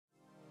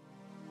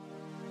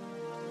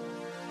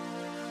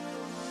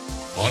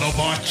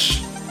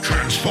Autobots,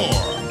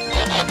 transform!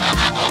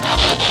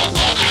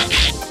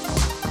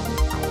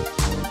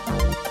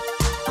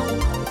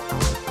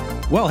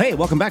 Well, hey,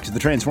 welcome back to the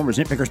Transformers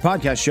Nitpickers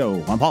podcast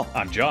show. I'm Paul.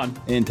 I'm John.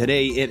 And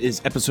today it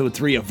is episode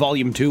 3 of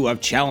volume 2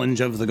 of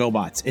Challenge of the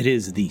GoBots. It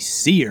is the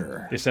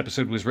Seer. This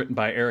episode was written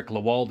by Eric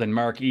Lewald and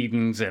Mark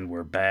Edens, and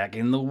we're back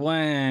in the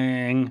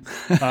wang.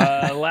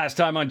 Last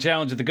time on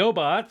Challenge of the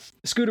GoBots,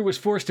 Scooter was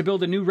forced to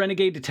build a new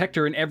Renegade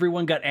detector, and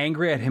everyone got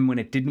angry at him when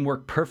it didn't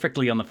work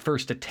perfectly on the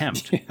first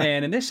attempt. Yeah.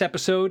 And in this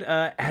episode,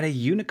 at a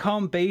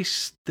Unicom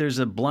base, there's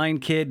a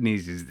blind kid, and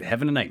he's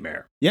having a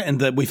nightmare. Yeah,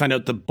 and we find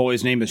out the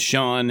boy's name is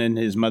Sean, and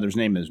his mother's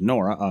name is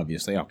Nora,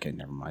 obviously. Okay,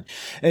 never mind.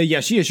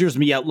 She assures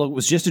me it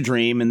was just a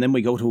dream, and then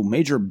we go to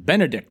Major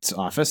Benedict's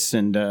office,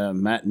 and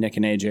Matt, Nick,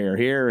 and AJ are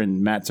here,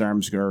 and Matt's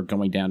arms are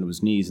going down to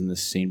his knees in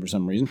this scene for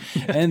some reason.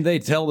 And they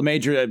tell the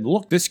Major,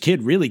 look, this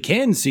kid really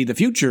can see the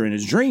future in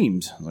his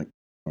dreams. I'm like,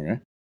 okay.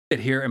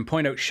 Here and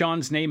point out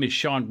Sean's name is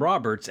Sean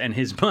Roberts and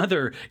his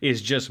mother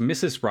is just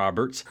Mrs.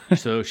 Roberts,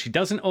 so she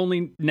doesn't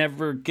only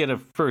never get a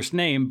first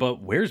name,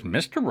 but where's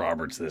Mr.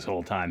 Roberts this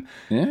whole time?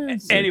 Yeah,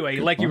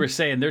 anyway, like you were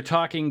saying, they're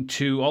talking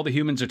to, all the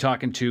humans are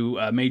talking to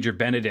Major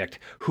Benedict,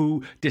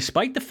 who,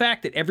 despite the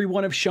fact that every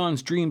one of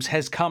Sean's dreams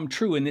has come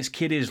true and this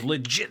kid is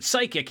legit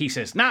psychic, he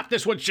says, nah,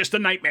 this one's just a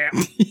nightmare.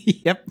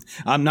 Yep,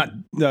 I'm not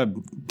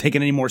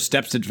taking any more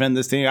steps to defend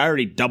this thing. I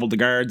already doubled the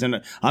guards,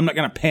 and I'm not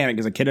going to panic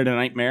as a kid had a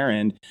nitmare,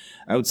 and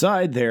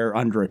outside, they're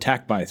under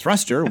attack by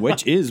Thruster,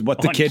 which is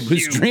what the kid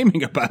was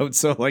dreaming about.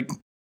 So,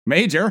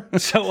 Major.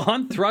 So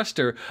on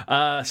Thruster,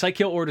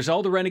 Psykill orders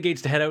all the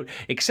renegades to head out,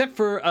 except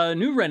for a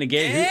new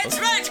renegade. That's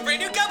right, it's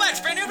brand new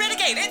GoBots, brand new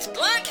renegade. It's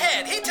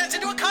Blackhead. He turns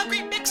into a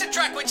concrete mixer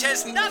truck, which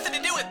has nothing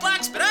to do with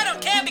blocks, but I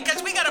don't care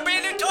because we got a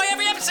brand new toy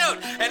every episode,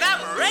 and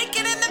I'm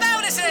raking in the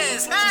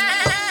bonuses.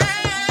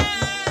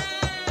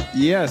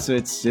 Yes,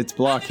 it's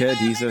Blockhead.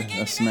 He's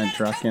a cement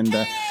truck, and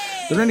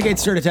the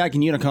renegades start attacking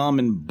Unicom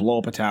and blow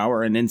up a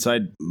tower, and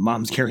inside,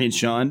 Mom's carrying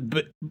Sean,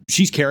 but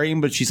she's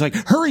carrying, but she's like,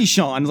 hurry,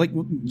 Sean! Like,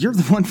 you're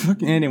the one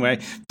fucking... Anyway,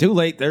 too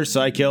late, there's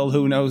Psykill,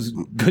 who knows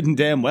good and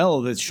damn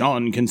well that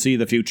Sean can see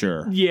the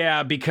future.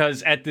 Yeah,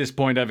 because at this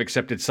point, I've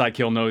accepted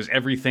Psykill knows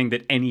everything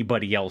that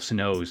anybody else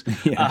knows.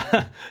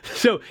 Yeah.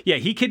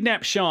 He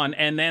kidnaps Sean,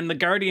 and then the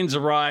Guardians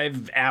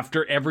arrive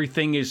after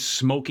everything is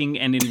smoking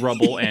and in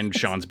rubble, and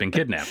Sean's been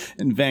kidnapped.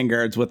 And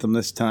Vanguard's with them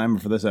this time,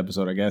 for this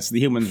episode, I guess. The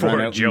humans for run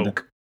a out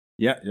joke.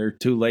 Yeah, they're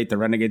too late. The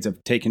renegades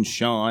have taken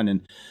Sean,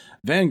 and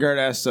Vanguard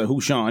asks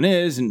who Sean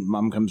is, and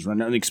Mom comes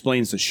running out and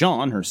explains that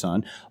Sean, her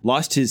son,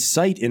 lost his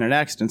sight in an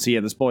accident. So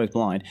yeah, this boy is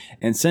blind,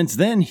 and since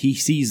then he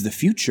sees the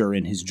future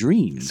in his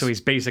dreams. So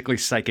he's basically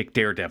psychic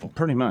Daredevil.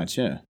 Pretty much,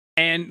 yeah.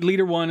 And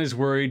Leader 1 is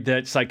worried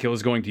that Psykill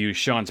is going to use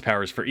Sean's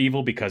powers for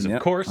evil because,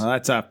 of course... Well,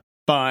 that's a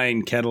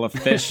fine kettle of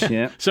fish,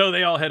 yeah. So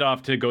they all head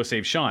off to go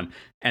save Sean.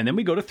 And then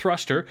we go to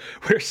Thruster,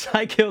 where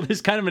Psykill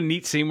is kind of a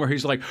neat scene where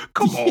he's like,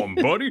 come on,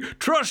 buddy,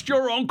 trust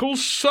your Uncle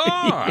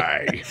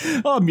Cy.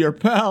 I'm your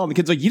pal. And the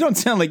kid's like, you don't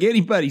sound like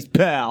anybody's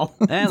pal.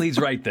 Well, he's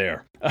right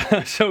there.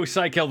 So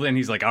Psykill, then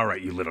he's like, all right,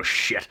 you little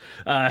shit.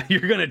 You're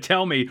going to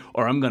tell me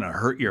or I'm going to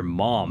hurt your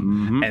mom.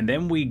 Mm-hmm. And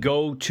then we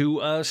go to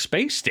a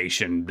space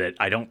station that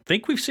I don't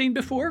think we've seen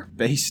before.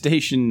 Base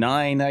Station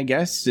 9, I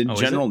guess.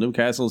 General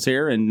Newcastle's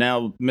here, and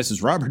now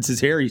Mrs. Roberts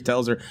is here. He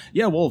tells her,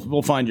 yeah,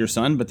 we'll find your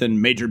son. But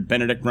then Major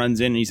Benedict runs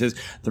in, and he says,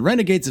 the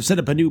Renegades have set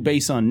up a new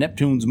base on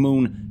Neptune's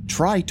moon,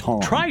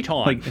 Triton.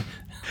 Triton.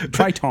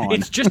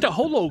 It's just a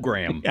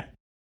hologram. Yeah.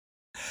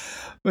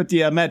 But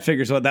yeah, Matt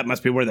figures, that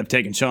must be where they've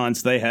taken Sean,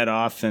 so they head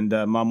off, and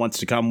Mom wants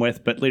to come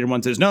with, but Leader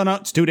 1 says, no,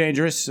 it's too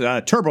dangerous.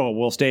 Turbo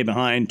will stay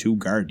behind to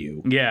guard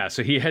you. Yeah,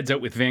 so he heads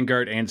out with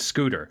Vanguard and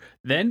Scooter.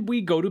 Then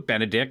we go to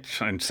Benedict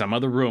in some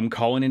other room,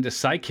 calling into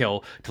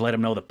Psykill to let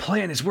him know the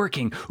plan is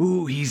working.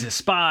 Ooh, he's a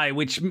spy,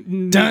 which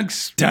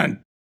makes...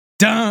 Dun,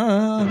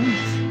 dun.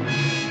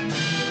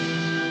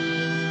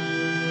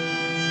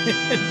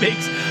 It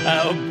makes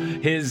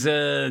his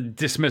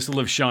dismissal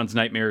of Sean's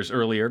nightmares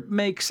earlier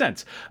makes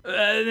sense.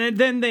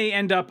 Then they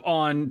end up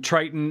on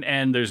Triton,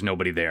 and there's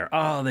nobody there.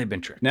 Oh, they've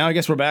been tricked. Now I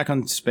guess we're back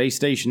on Space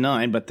Station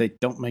 9, but they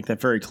don't make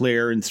that very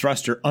clear. And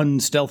Thruster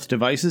unstealth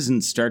devices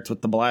and starts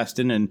with the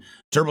blasting, and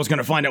Turbo's going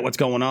to find out what's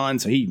going on,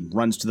 so he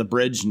runs to the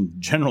bridge, and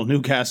General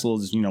Newcastle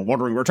is,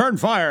 ordering return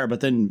fire,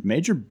 but then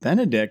Major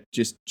Benedict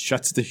just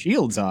shuts the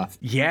shields off.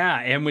 Yeah,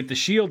 and with the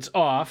shields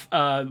off,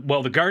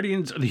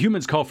 the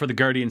humans call for the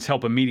Guardians'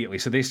 help immediately,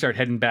 so they start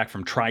heading back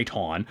from Triton.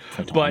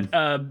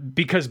 But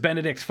because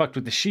Benedict's fucked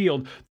with the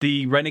shield,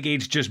 the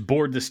Renegades just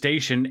board the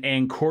station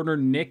and corner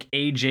Nick,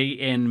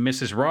 AJ, and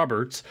Mrs.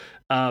 Roberts.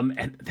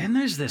 And then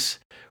there's this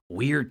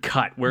weird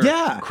cut where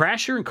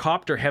Crasher and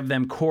Copter have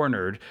them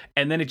cornered,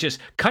 and then it just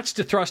cuts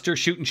to Thruster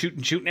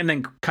shooting, and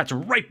then cuts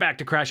right back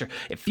to Crasher.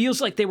 It feels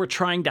like they were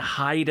trying to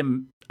hide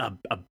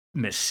a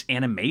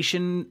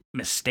animation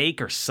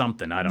mistake or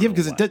something. I don't know. Yeah,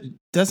 because it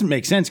doesn't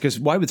make sense, because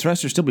why would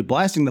Thruster still be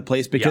blasting the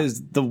place?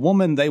 Because the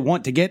woman they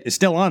want to get is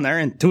still on there,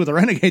 and 2 of the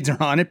Renegades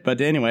are on it. But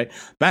anyway,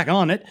 back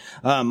on it.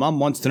 Mom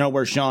wants to know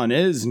where Sean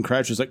is, and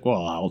Crasher's like,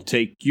 well, I'll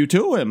take you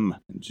to him.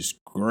 And just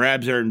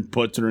grabs her and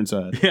puts her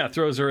inside. Yeah,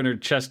 throws her in her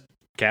chest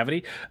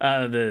cavity,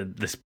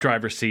 the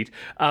driver's seat.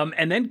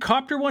 And then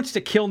Copter wants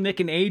to kill Nick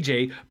and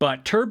AJ,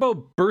 but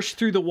Turbo bursts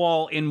through the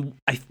wall in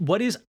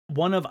what is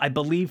one of, I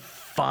believe,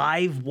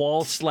 5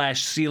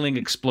 wall/ceiling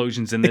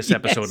explosions in this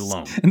episode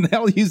alone. And they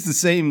all use the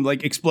same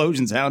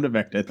explosion sound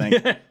effect, I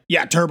think.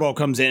 Yeah, Turbo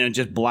comes in and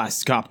just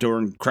blasts Copter,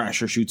 and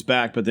Crasher shoots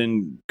back, but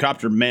then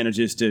Copter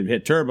manages to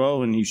hit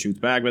Turbo and he shoots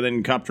back, but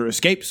then Copter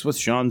escapes with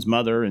Sean's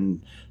mother,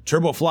 and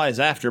Turbo flies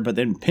after, but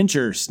then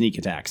Pincher sneak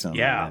attacks him.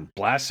 Yeah,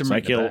 blasts him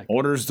right in the back.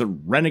 Orders the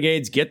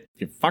renegades, get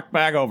your fuck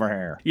back over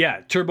here. Yeah,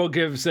 Turbo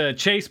gives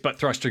chase, but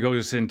Thruster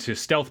goes into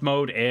stealth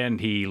mode,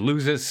 and he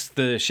loses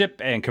the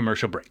ship and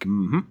commercial break.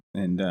 Mm-hmm.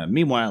 And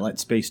meanwhile, at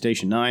Space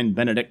Station 9,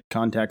 Benedict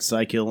contacts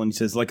Psykill, and he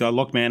says,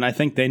 look, man, I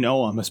think they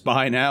know I'm a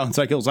spy now. And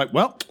Psykill's like,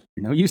 well,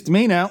 you're no use to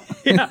me now.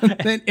 Yeah.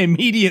 Then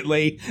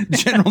immediately,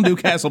 General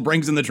Newcastle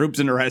brings in the troops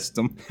and arrests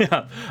him.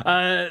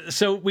 Yeah.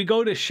 So we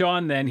go to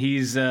Sean then.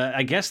 He's,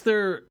 I guess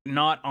they're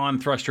not on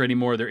Thruster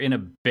anymore. They're in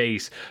a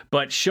base.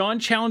 But Sean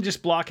challenges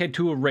Blockhead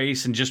to a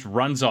race and just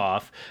runs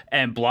off.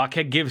 And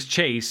Blockhead gives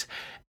chase.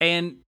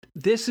 And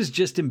this is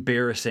just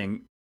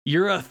embarrassing.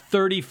 You're a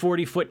 30,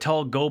 40-foot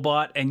tall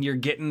GoBot, and you're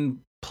getting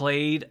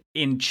played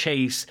in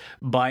chase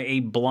by a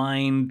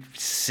blind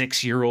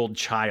 6-year-old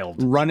child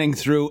running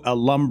through a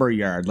lumber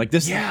yard.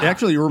 This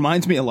actually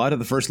reminds me a lot of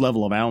the first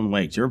level of Alan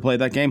Wake. Did you ever play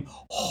that game?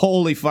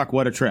 Holy fuck,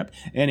 what a trip.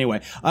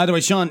 Anyway, either way,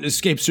 Sean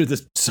escapes through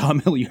the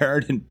sawmill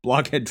yard, and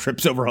Blockhead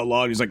trips over a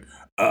log. He's like,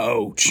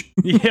 ouch.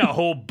 Yeah, a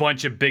whole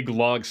bunch of big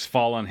logs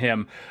fall on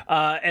him.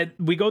 And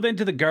we go then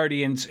to the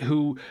Guardians,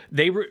 who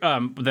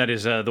that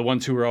is the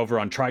ones who were over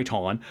on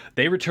Triton.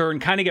 They return,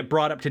 kind of get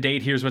brought up to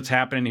date. Here's what's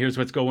happening. Here's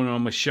what's going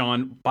on with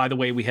Sean. By the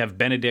way, we have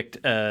Benedict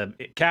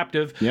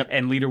captive,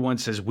 and Leader One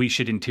says we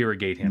should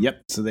interrogate him.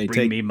 Yep. So they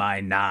Bring me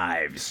my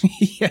knives.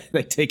 Yeah,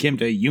 they take him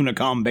to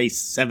Unicom Base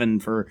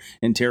 7 for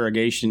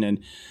interrogation.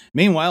 And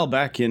meanwhile,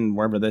 back in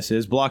wherever this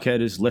is,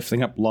 Blockhead is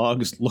lifting up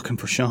logs looking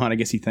for Sean. I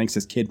guess he thinks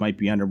his kid might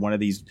be under one of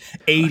these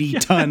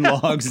 80-ton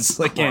logs.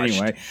 It's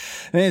anyway.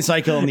 And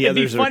Psycho and the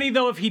others. It'd be funny,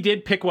 though, if he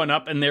did pick one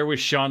up and there was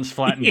Sean's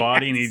flattened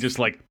body and he just,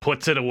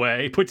 puts it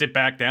away, puts it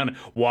back down, and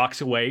walks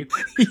away.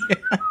 Yeah.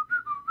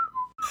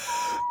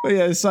 But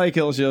yeah,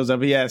 Psykill shows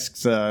up. He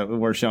asks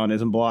where Sean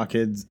is, and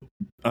Blockhead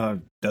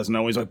doesn't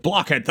know. He's like,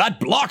 Blockhead, that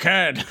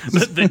Blockhead!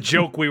 the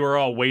joke we were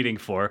all waiting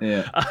for.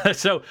 Yeah.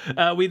 So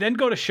we then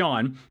go to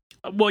Sean.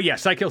 Well, yeah,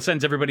 Psykill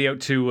sends everybody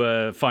out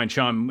to find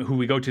Sean, who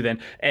we go to then.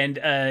 And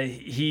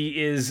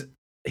he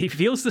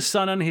feels the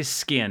sun on his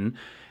skin.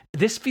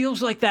 This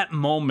feels like that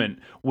moment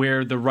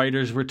where the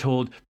writers were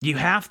told, you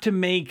have to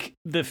make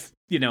the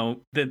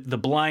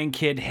blind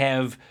kid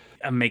have,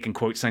 I'm making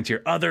quote signs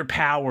here, other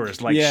powers,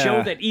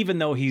 show that even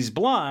though he's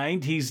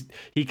blind,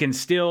 he can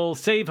still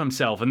save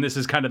himself. And this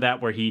is kind of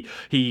that where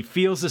he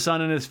feels the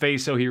sun in his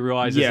face, so he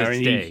realizes it's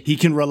day. He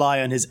can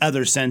rely on his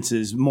other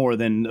senses more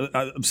than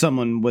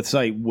someone with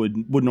sight would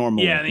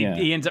normally. Yeah, and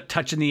he ends up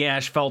touching the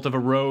asphalt of a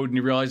road, and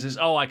he realizes,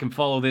 I can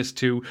follow this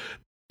to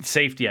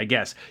safety, I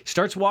guess. He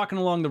starts walking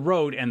along the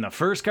road, and the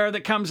first car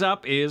that comes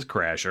up is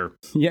Crasher.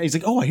 Yeah, he's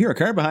like, I hear a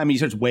car behind me. He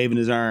starts waving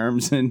his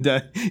arms, and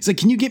he's like,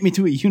 can you get me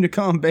to a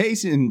Unicom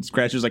base? And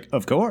Crasher's like,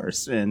 of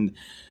course. And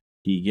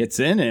he gets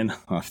in, and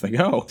off they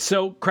go.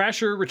 So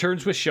Crasher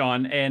returns with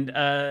Sean, and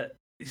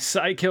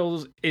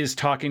Psykill is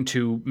talking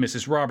to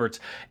Mrs. Roberts,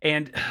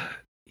 and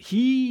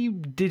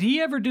did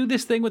he ever do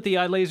this thing with the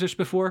eye lasers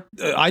before?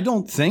 I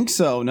don't think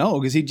so, no,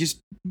 because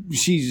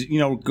she's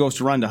goes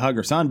to run to hug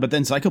her son, but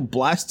then Psycho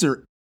blasts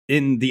her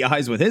in the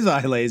eyes with his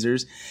eye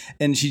lasers,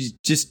 and she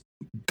just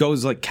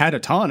goes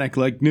catatonic,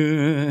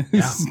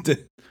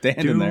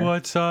 standing there. Do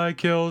what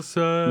Psykill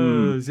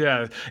says.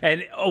 Yeah.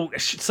 And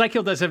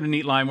Psykill does have a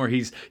neat line where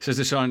he says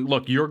to Sean,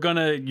 look, you're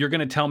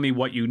gonna tell me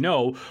what you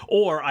know,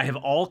 or I have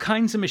all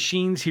kinds of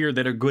machines here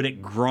that are good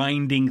at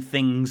grinding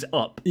things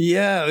up.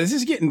 Yeah, this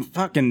is getting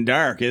fucking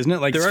dark, isn't it?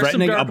 There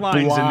threatening are some dark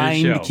lines blind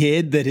in this show.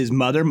 Kid that his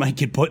mother might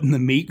get put in the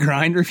meat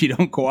grinder if you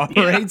don't cooperate.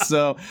 Yeah.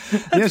 So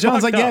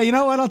Sean's like, yeah, you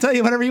know what? I'll tell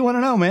you whatever you want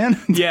to know, man.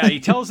 Yeah, he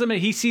tells them that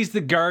he sees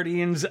the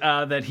Guardians,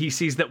 that he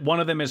sees that one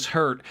of them is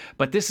hurt,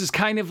 but this is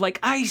kind of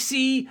I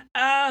see,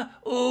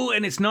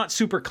 and it's not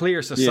super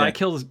clear. So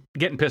Psykill's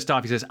getting pissed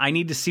off. He says, I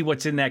need to see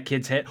what's in that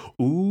kid's head.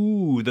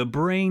 Ooh, the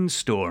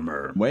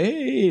brainstormer.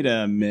 Wait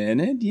a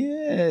minute.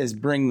 Yes,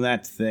 bring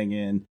that thing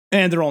in.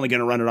 And they're only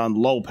going to run it on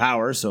low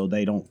power so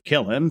they don't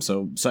kill him.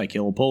 So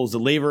Psykill pulls the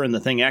lever and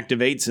the thing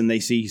activates, and they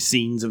see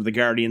scenes of the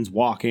Guardians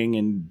walking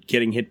and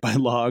getting hit by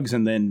logs,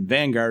 and then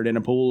Vanguard in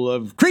a pool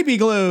of creepy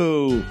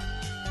glue.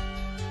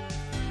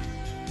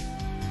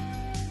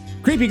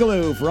 Creepy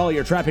glue for all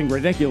your trapping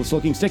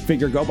ridiculous-looking stick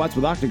figure GoBots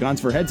with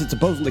octagons for heads that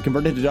supposedly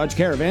converted to Dodge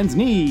Caravan's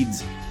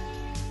needs.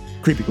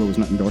 Creepy glue is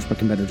not endorsed by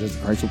competitors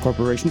of the Chrysler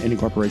Corporation, any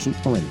corporation,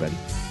 or anybody.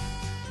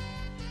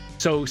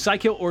 So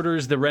Psykill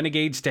orders the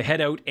Renegades to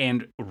head out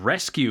and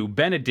rescue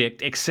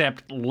Benedict,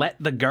 except let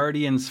the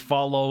Guardians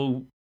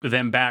follow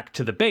them back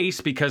to the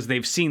base because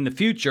they've seen the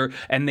future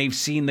and they've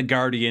seen the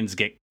Guardians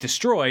get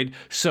destroyed.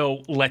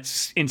 So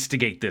let's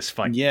instigate this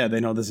fight. Yeah, they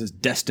know this is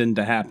destined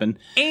to happen.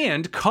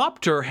 And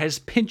Copter has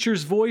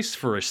Pincher's voice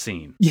for a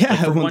scene.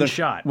 Yeah, for one they're,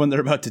 shot. When they're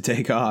about to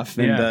take off.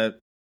 And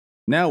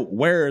now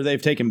where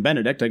they've taken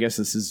Benedict, I guess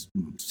this is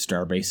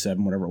Starbase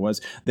 7, whatever it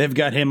was, they've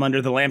got him under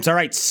the lamps. All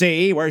right,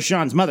 say, where's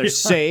Sean's mother?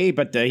 Say,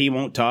 but he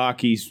won't talk.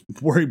 He's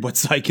worried what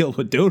Psykill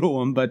would do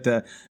to him. But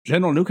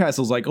General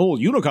Newcastle's like, oh,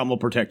 Unicom will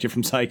protect you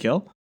from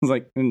Psykill. It's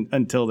like,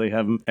 until they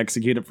have him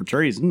executed for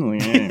treason.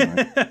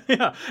 Anyway.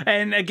 Yeah.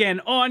 And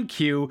again, on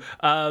cue,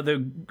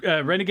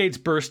 the Renegades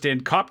burst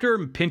in. Copter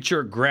and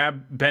Pincher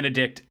grab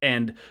Benedict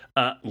and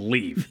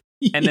leave.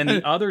 And then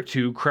the other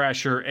two,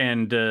 Crasher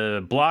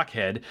and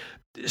Blockhead,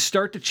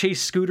 start to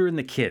chase Scooter and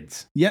the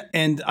kids. Yeah,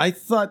 and I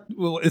thought,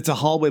 well, it's a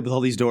hallway with all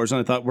these doors, and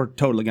I thought we're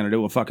totally going to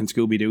do a fucking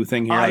Scooby-Doo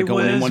thing here. I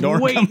going in one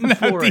door, waiting coming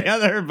out for the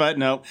other, but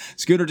no.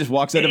 Scooter just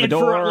walks out of a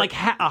door. For like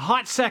a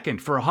hot second,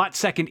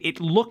 it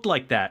looked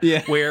like that.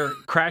 Yeah. Where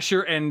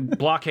Crasher and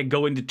Blockhead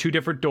go into two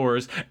different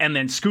doors, and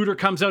then Scooter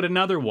comes out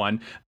another one,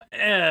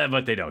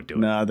 but they don't do it.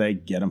 No, they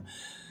get him.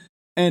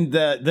 And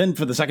then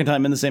for the second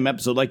time in the same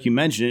episode, like you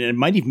mentioned, it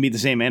might even be the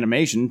same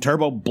animation,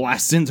 Turbo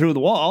blasts in through the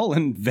wall,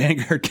 and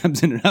Vanguard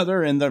comes in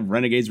another, and the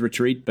Renegades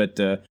retreat, but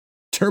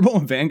Turbo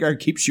and Vanguard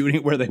keep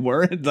shooting where they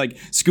were. Like,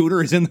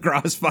 Scooter is in the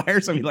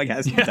crossfire, so he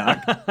has to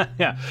duck.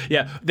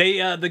 Yeah. They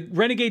the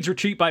Renegades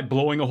retreat by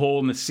blowing a hole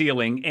in the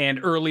ceiling, and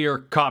earlier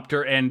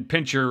Copter and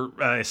Pincher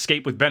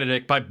escape with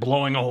Benedict by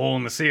blowing a hole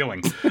in the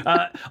ceiling.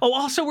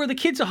 Also, were the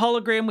kids a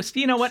hologram?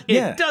 You know what?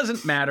 It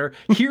doesn't matter.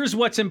 Here's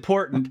what's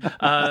important.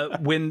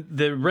 When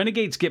the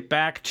Renegades get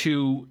back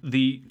to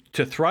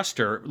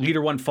Thruster,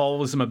 Leader One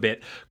follows them a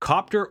bit.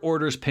 Copter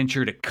orders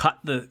Pincher to cut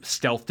the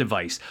stealth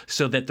device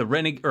so that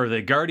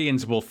the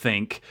Guardians will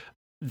think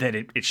that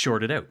it's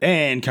shorted out.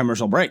 And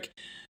commercial break.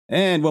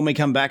 And when we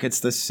come back, it's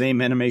the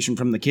same animation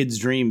from the kids'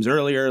 dreams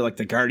earlier, like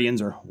the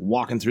Guardians are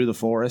walking through the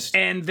forest.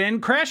 And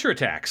then Crasher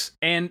attacks.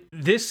 And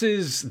this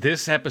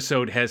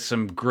episode has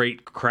some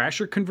great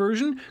Crasher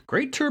conversion,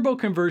 great Turbo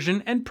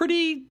conversion, and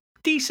pretty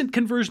decent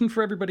conversion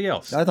for everybody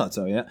else. I thought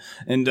so, yeah.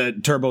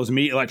 And Turbo's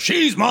immediately like,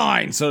 she's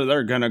mine! So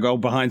they're gonna go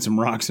behind some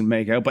rocks and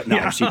make out. But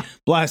no, she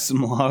blasts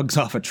some logs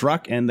off a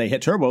truck, and they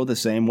hit Turbo the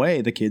same way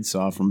the kids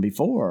saw from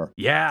before.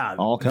 Yeah.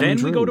 All coming Then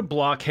true. we go to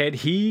Blockhead.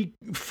 He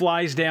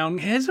flies down,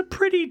 has a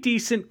pretty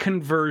decent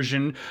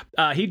conversion.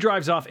 He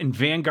drives off, and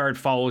Vanguard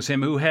follows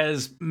him, who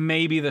has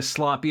maybe the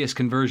sloppiest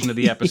conversion of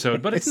the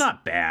episode, but it's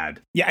not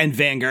bad. Yeah, and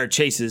Vanguard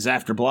chases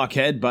after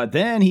Blockhead, but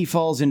then he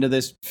falls into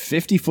this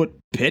 50-foot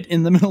pit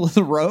in the middle of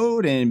the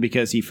road, and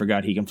because he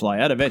forgot he can fly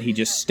out of it, he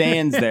just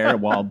stands there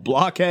while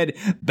Blockhead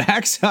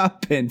backs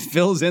up and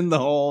fills in the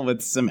hole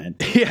with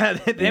cement. Yeah,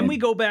 then we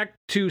go back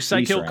to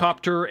Psykill,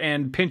 Copter,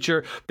 and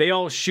Pincher. They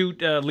all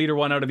shoot Leader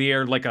One out of the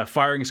air like a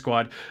firing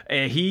squad.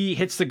 He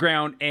hits the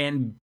ground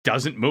and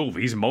doesn't move.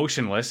 He's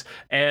motionless.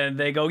 And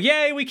they go,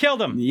 yay, we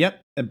killed him. Yep,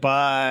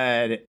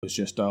 but it was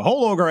just a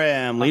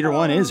hologram. Leader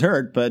One is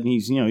hurt, but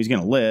he's going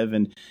to live.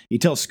 And he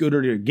tells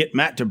Scooter to get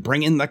Matt to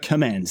bring in the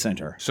command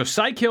center. So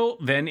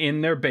Psykill, then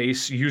in their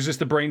base, uses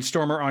the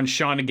Brainstormer on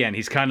Sean again.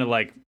 He's kind of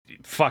like,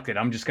 fuck it,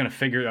 I'm just going to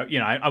figure it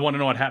out. I want to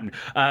know what happened.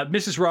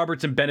 Mrs.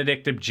 Roberts and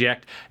Benedict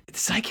object.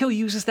 Psykill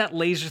uses that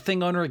laser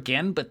thing on her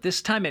again, but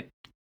this time it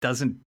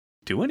doesn't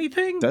do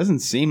anything? Doesn't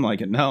seem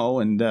like it, no.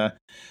 And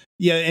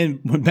and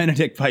when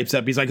Benedict pipes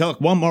up, he's like,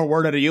 look, one more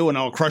word out of you and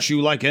I'll crush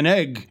you like an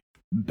egg,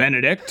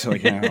 Benedict.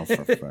 Like, oh,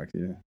 for fuck,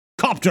 yeah.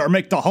 Copter,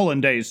 make the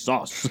hollandaise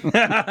sauce.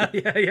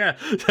 Yeah.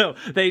 So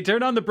they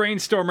turn on the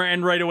Brainstormer,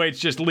 and right away it's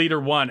just Leader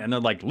One. And they're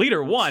like,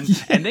 Leader One? Yeah.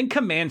 And then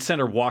Command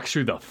Center walks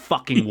through the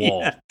fucking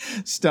wall. Yeah.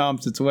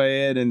 Stomps its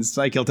way in, and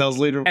Psykill tells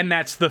Leader... And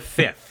that's the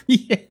fifth.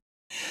 Yeah.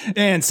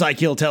 And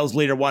Psykill tells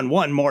Leader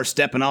One more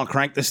step and I'll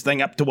crank this thing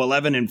up to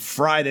 11 and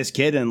fry this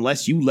kid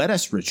unless you let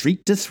us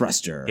retreat to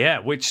Thruster. Yeah,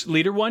 which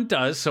Leader One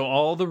does. So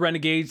all the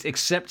Renegades,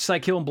 except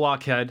Psykill and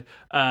Blockhead,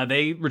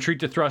 they retreat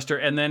to Thruster,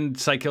 and then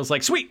Psykill's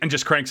like, sweet, and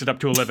just cranks it up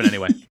to 11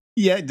 anyway.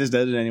 Yeah, it just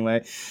does it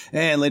anyway.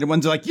 And Leader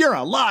One's like, you're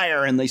a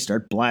liar, and they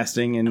start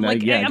blasting. And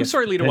like, hey, I'm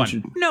sorry, Leader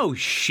One. No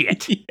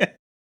shit. Yeah.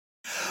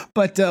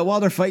 But while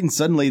they're fighting,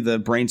 suddenly the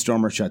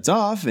Brainstormer shuts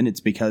off, and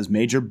it's because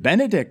Major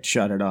Benedict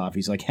shut it off.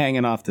 He's like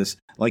hanging off this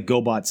like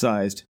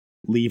GoBot-sized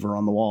lever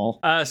on the wall.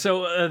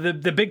 So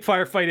the big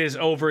firefight is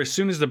over. As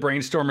soon as the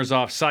Brainstormer's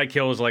off,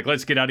 Psykill is like,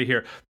 let's get out of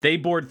here. They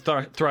board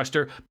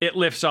Thruster. It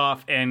lifts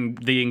off, and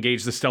they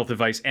engage the stealth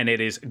device, and it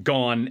is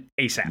gone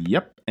ASAP.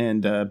 Yep.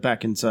 And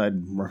back inside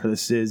where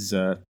this is...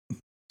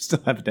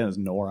 Still have it down as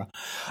Nora.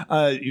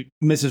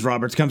 Mrs.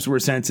 Roberts comes to her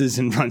senses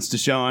and runs to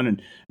Sean,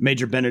 and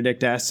Major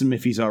Benedict asks him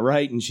if he's all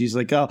right, and she's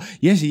like, oh,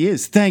 yes, he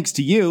is, thanks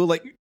to you.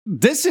 Like,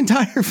 this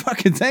entire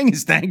fucking thing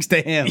is thanks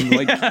to him.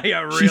 Like,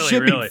 yeah, really, she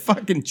should be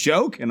fucking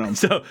choking him.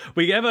 So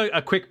we have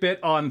a quick bit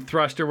on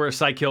Thruster where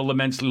Psykill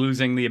laments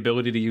losing the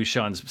ability to use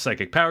Sean's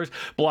psychic powers.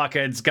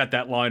 Blockhead's got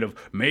that line of,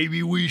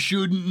 maybe we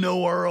shouldn't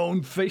know our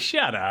own face.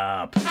 Shut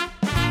up.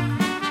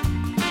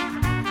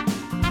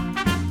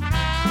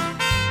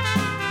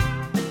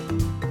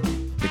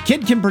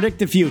 kid can predict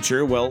the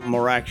future, well,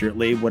 more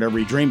accurately, whatever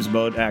he dreams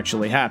about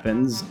actually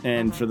happens,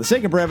 and for the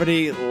sake of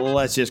brevity,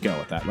 let's just go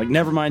with that. Like,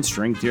 never mind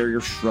string theory or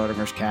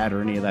Schrodinger's cat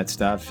or any of that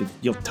stuff.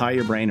 You'll tie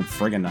your brain in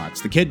friggin'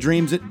 knots. The kid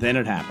dreams it, then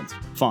it happens.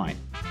 Fine.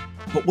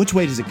 But which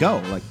way does it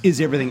go? Like, is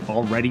everything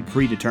already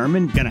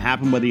predetermined? Gonna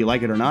happen whether you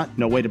like it or not?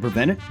 No way to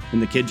prevent it?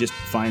 And the kid just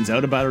finds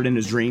out about it in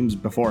his dreams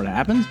before it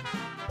happens?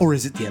 Or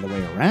is it the other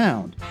way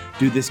around?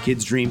 Do this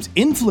kid's dreams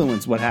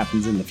influence what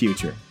happens in the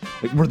future?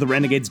 Like, were the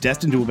renegades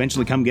destined to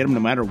eventually come get him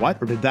no matter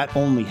what? Or did that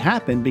only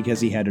happen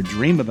because he had a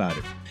dream about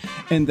it?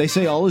 And they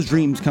say all his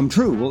dreams come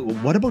true. Well,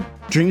 what about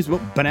dreams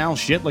about banal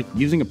shit like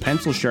using a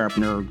pencil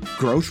sharpener or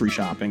grocery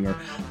shopping, or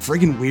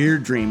friggin'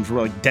 weird dreams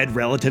where like dead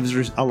relatives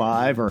are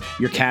alive, or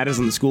your cat is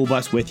on the school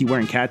bus with you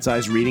wearing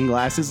cat's-eyed reading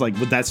glasses? Like,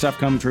 would that stuff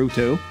come true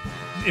too?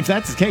 If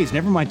that's the case,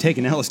 never mind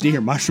taking LSD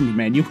or mushrooms,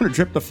 man. You want to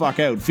trip the fuck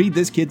out. Feed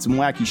this kid some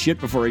wacky shit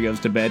before he goes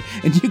to bed,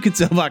 and you could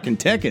sell fucking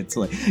tickets.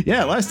 Like,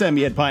 yeah, last time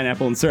you had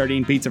pineapple and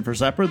sardine pizza for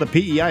supper, the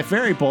PEI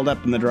ferry pulled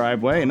up in the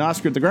driveway, and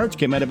Oscar the Grouch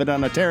came out of it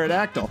on a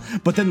pterodactyl.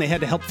 But then they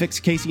had to help fix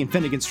Casey and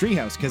Finnegan's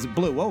treehouse because it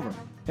blew over.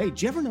 Hey,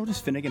 did you ever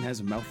notice Finnegan has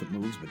a mouth that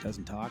moves but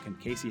doesn't talk, and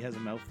Casey has a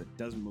mouth that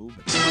doesn't move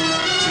but...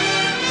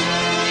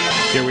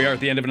 Here we are at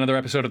the end of another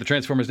episode of the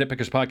Transformers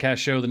Nitpickers podcast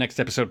show. The next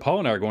episode Paul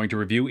and I are going to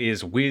review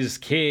is Whiz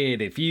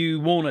Kid. If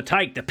you want to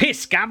take the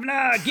piss,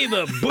 governor, give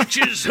a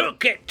butcher's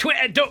hook at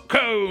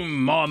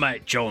twitter.com. I'm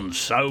at John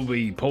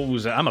Sobey.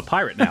 Paul's... I'm a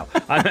pirate now.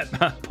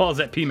 Paul's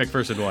at P.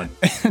 McPherson1.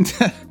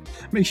 And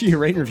make sure you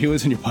rate and review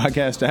us on your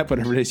podcast app,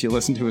 whatever it is you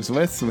listen to us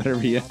with,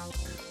 whatever you...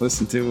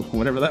 listen to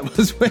whatever that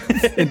was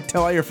with, and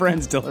tell all your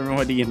friends, tell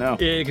everybody you know.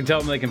 Yeah, you can tell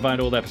them they can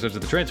find old episodes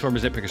of the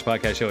Transformers Nitpickers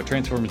podcast show at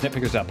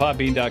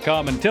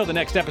transformersnitpickers.podbean.com. And until the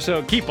next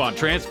episode, keep on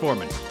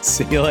transforming.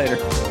 See you later.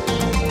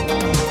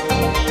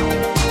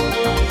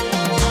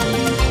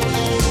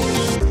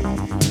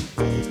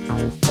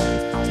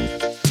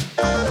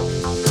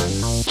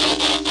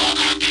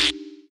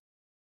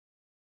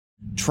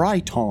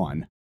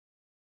 Triton.